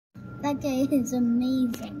That day is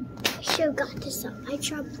amazing. I should have got this up. I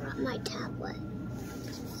should have brought my tablet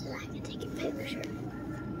so that I could take a picture.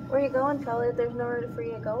 Where are you going, fella? There's nowhere for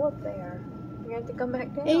you to go up there. You're gonna have to come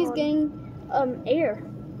back down. He's getting air.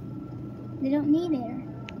 They don't need air.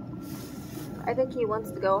 I think he wants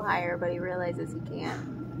to go higher, but he realizes he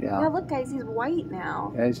can't. Yeah. Yeah, look, guys, he's white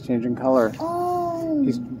now. Yeah, he's changing color. Oh.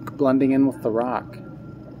 He's blending in with the rock.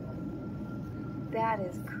 That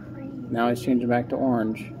is crazy. Now he's changing back to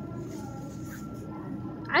orange.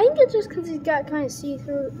 I think it's just because he's got kind of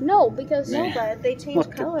see-through. No, because No, but they change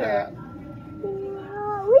Look color. at that.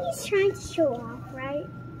 Yeah, what he's trying to show off, right?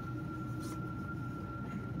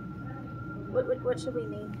 What should we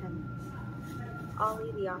name him?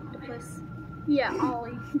 Ollie the Octopus? Yeah,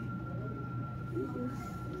 Ollie.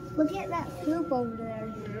 Look at that poop over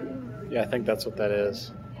there. Yeah, I think that's what that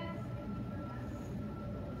is.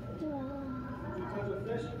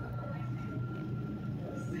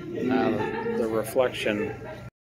 Now the reflection